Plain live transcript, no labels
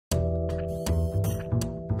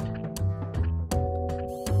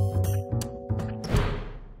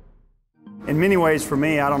in many ways for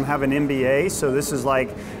me, I don't have an MBA, so this is like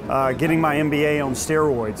getting my MBA on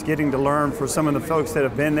steroids, getting to learn from some of the folks that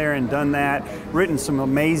have been there and done that, written some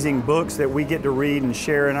amazing books that we get to read and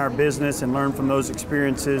share in our business and learn from those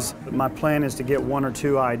experiences. My plan is to get 1 or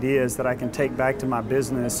 2 ideas that I can take back to my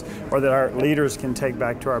business, or that our leaders can take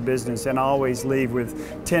back to our business, and I always leave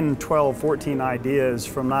with 10, 12, 14 ideas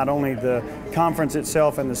from not only the conference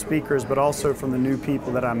itself and the speakers, but also from the new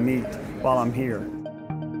people that I meet while I'm here.